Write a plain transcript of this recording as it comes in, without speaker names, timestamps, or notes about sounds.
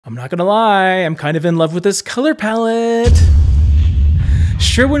I'm not gonna lie, I'm kind of in love with this color palette.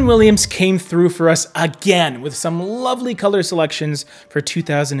 Sherwin-Williams came through for us again with some lovely color selections for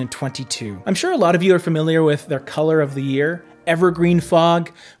 2022. I'm sure a lot of you are familiar with their color of the year, Evergreen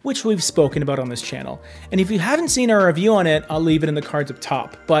Fog, which we've spoken about on this channel. And if you haven't seen our review on it, I'll leave it in the cards up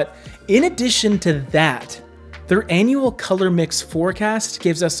top. But in addition to that, their annual color mix forecast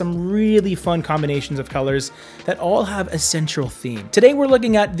gives us some really fun combinations of colors that all have a central theme. Today we're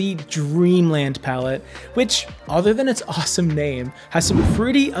looking at the Dreamland palette, which, other than its awesome name, has some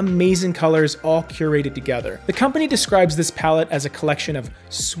pretty amazing colors all curated together. The company describes this palette as a collection of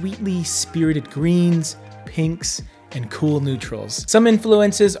sweetly spirited greens, pinks, and cool neutrals. Some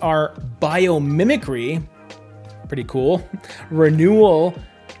influences are biomimicry, pretty cool, renewal,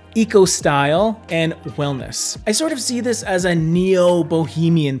 eco-style, and wellness. I sort of see this as a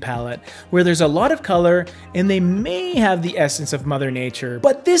neo-bohemian palette, where there's a lot of color and they may have the essence of Mother Nature,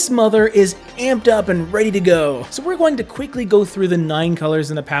 but this mother is amped up and ready to go. So we're going to quickly go through the 9 colors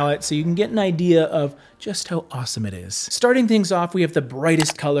in the palette so you can get an idea of just how awesome it is. Starting things off, we have the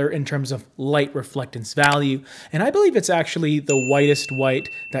brightest color in terms of light reflectance value, and I believe it's actually the whitest white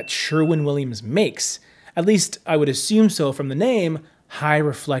that Sherwin-Williams makes. At least I would assume so from the name, High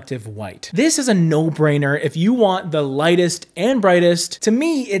Reflective White. This is a no-brainer if you want the lightest and brightest. To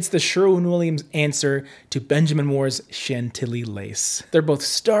me, it's the Sherwin-Williams answer to Benjamin Moore's Chantilly Lace. They're both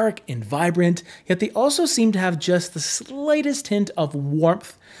stark and vibrant, yet they also seem to have just the slightest hint of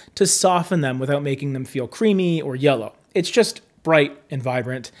warmth to soften them without making them feel creamy or yellow. It's just bright and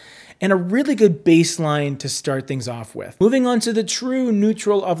vibrant, and a really good baseline to start things off with. Moving on to the true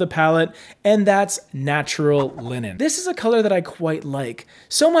neutral of the palette, and that's Natural Linen. This is a color that I quite like,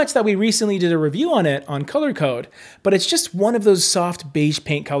 so much that we recently did a review on it on Color Code, but it's just one of those soft beige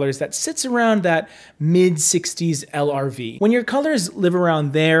paint colors that sits around that mid-60s LRV. When your colors live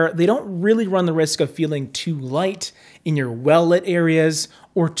around there, they don't really run the risk of feeling too light in your well-lit areas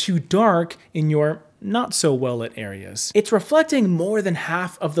or too dark in your not so well lit areas. It's reflecting more than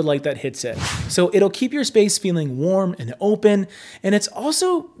half of the light that hits it, so it'll keep your space feeling warm and open, and it's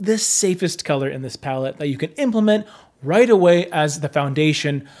also the safest color in this palette that you can implement right away as the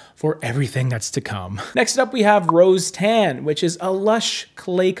foundation for everything that's to come. Next up we have Rose Tan, which is a lush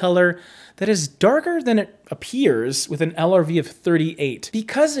clay color that is darker than it appears with an LRV of 38.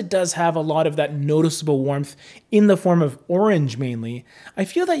 Because it does have a lot of that noticeable warmth in the form of orange mainly, I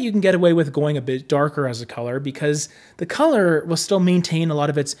feel that you can get away with going a bit darker as a color because the color will still maintain a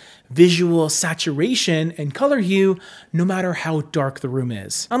lot of its visual saturation and color hue no matter how dark the room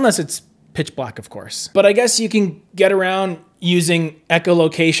is. Unless it's pitch black, of course. But I guess you can get around using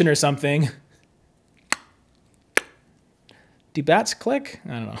echolocation or something. Do bats click?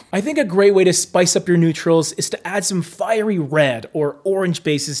 I don't know. I think a great way to spice up your neutrals is to add some fiery red or orange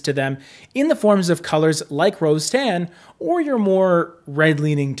bases to them in the forms of colors like Rose Tan or your more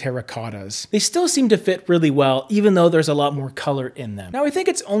red-leaning terracottas. They still seem to fit really well, even though there's a lot more color in them. Now, I think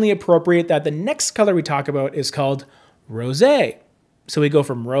it's only appropriate that the next color we talk about is called Rosé. So we go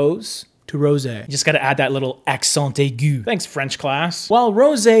from rose to rosé. You just gotta add that little accent aigu. Thanks, French class. While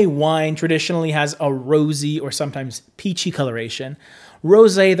rosé wine traditionally has a rosy or sometimes peachy coloration,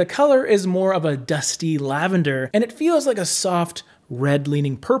 rosé, the color, is more of a dusty lavender, and it feels like a soft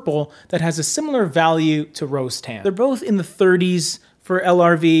red-leaning purple that has a similar value to Rose Tan. They're both in the 30s for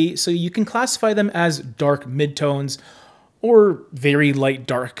LRV, so you can classify them as dark midtones or very light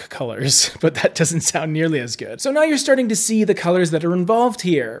dark colors, but that doesn't sound nearly as good. So now you're starting to see the colors that are involved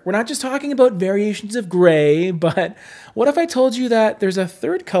here. We're not just talking about variations of gray, but what if I told you that there's a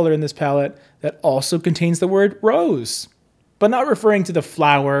third color in this palette that also contains the word rose, but not referring to the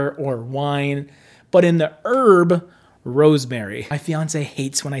flower or wine, but in the herb rosemary. My fiance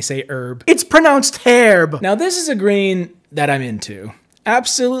hates when I say herb. It's pronounced herb. Now this is a green that I'm into.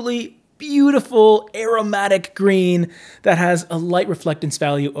 Absolutely beautiful aromatic green that has a light reflectance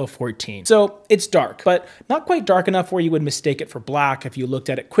value of 14. So it's dark, but not quite dark enough where you would mistake it for black if you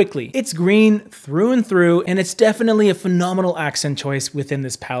looked at it quickly. It's green through and through, and it's definitely a phenomenal accent choice within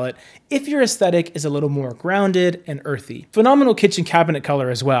this palette if your aesthetic is a little more grounded and earthy. Phenomenal kitchen cabinet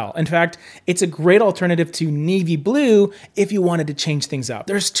color as well. In fact, it's a great alternative to navy blue if you wanted to change things up.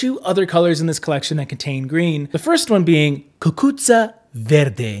 There's 2 other colors in this collection that contain green. The first one being Cucuzza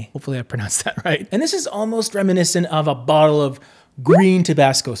Verde. Hopefully I pronounced that right. And this is almost reminiscent of a bottle of green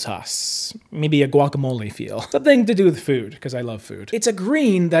Tabasco sauce, maybe a guacamole feel. Something to do with food, because I love food. It's a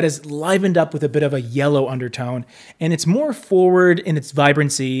green that is livened up with a bit of a yellow undertone, and it's more forward in its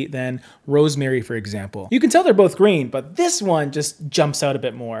vibrancy than rosemary, for example. You can tell they're both green, but this one just jumps out a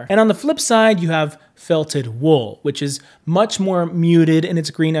bit more. And on the flip side, you have felted wool, which is much more muted in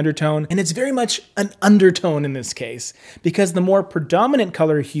its green undertone, and it's very much an undertone in this case, because the more predominant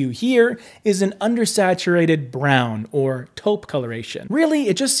color hue here is an undersaturated brown or taupe coloration. Really,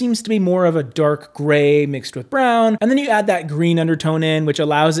 it just seems to be more of a dark gray mixed with brown, and then you add that green undertone in, which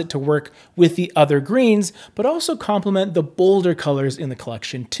allows it to work with the other greens, but also complement the bolder colors in the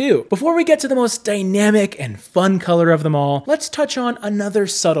collection too. Before we get to the most dynamic and fun color of them all, let's touch on another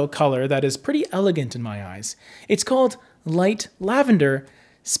subtle color that is pretty elegant in my eyes. It's called light lavender,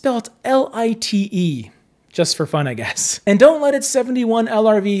 spelt L-I-T-E. Just for fun, I guess. And don't let its 71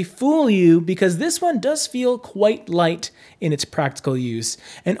 LRV fool you, because this one does feel quite light in its practical use,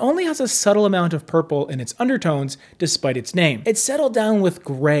 and only has a subtle amount of purple in its undertones despite its name. It's settled down with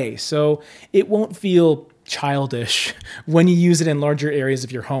gray, so it won't feel childish when you use it in larger areas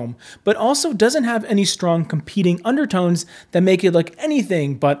of your home, but also doesn't have any strong competing undertones that make it look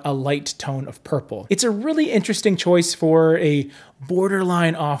anything but a light tone of purple. It's a really interesting choice for a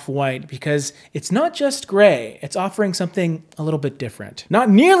borderline off-white because it's not just gray, it's offering something a little bit different. Not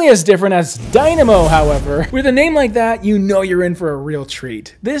nearly as different as Dynamo, however. With a name like that, you know you're in for a real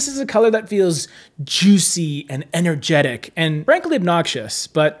treat. This is a color that feels juicy and energetic and frankly obnoxious,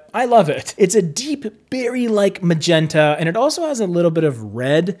 but I love it. It's a deep berry-like magenta, and it also has a little bit of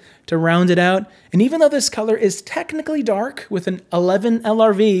red to round it out. And even though this color is technically dark with an 11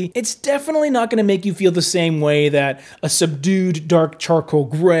 LRV, it's definitely not going to make you feel the same way that a subdued dark charcoal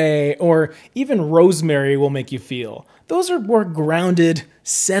gray or even rosemary will make you feel. Those are more grounded,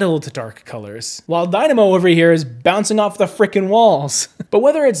 settled dark colors. While Dynamo over here is bouncing off the frickin' walls. But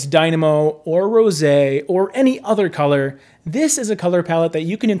whether it's Dynamo or Rosé or any other color, this is a color palette that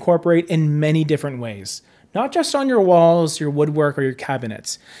you can incorporate in many different ways. Not just on your walls, your woodwork, or your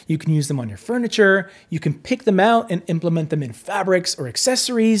cabinets. You can use them on your furniture, you can pick them out and implement them in fabrics or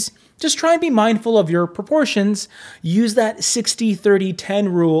accessories. Just try and be mindful of your proportions. Use that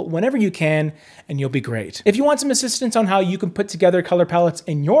 60-30-10 rule whenever you can, and you'll be great. If you want some assistance on how you can put together color palettes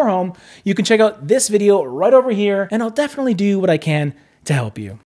in your home, you can check out this video right over here, and I'll definitely do what I can to help you.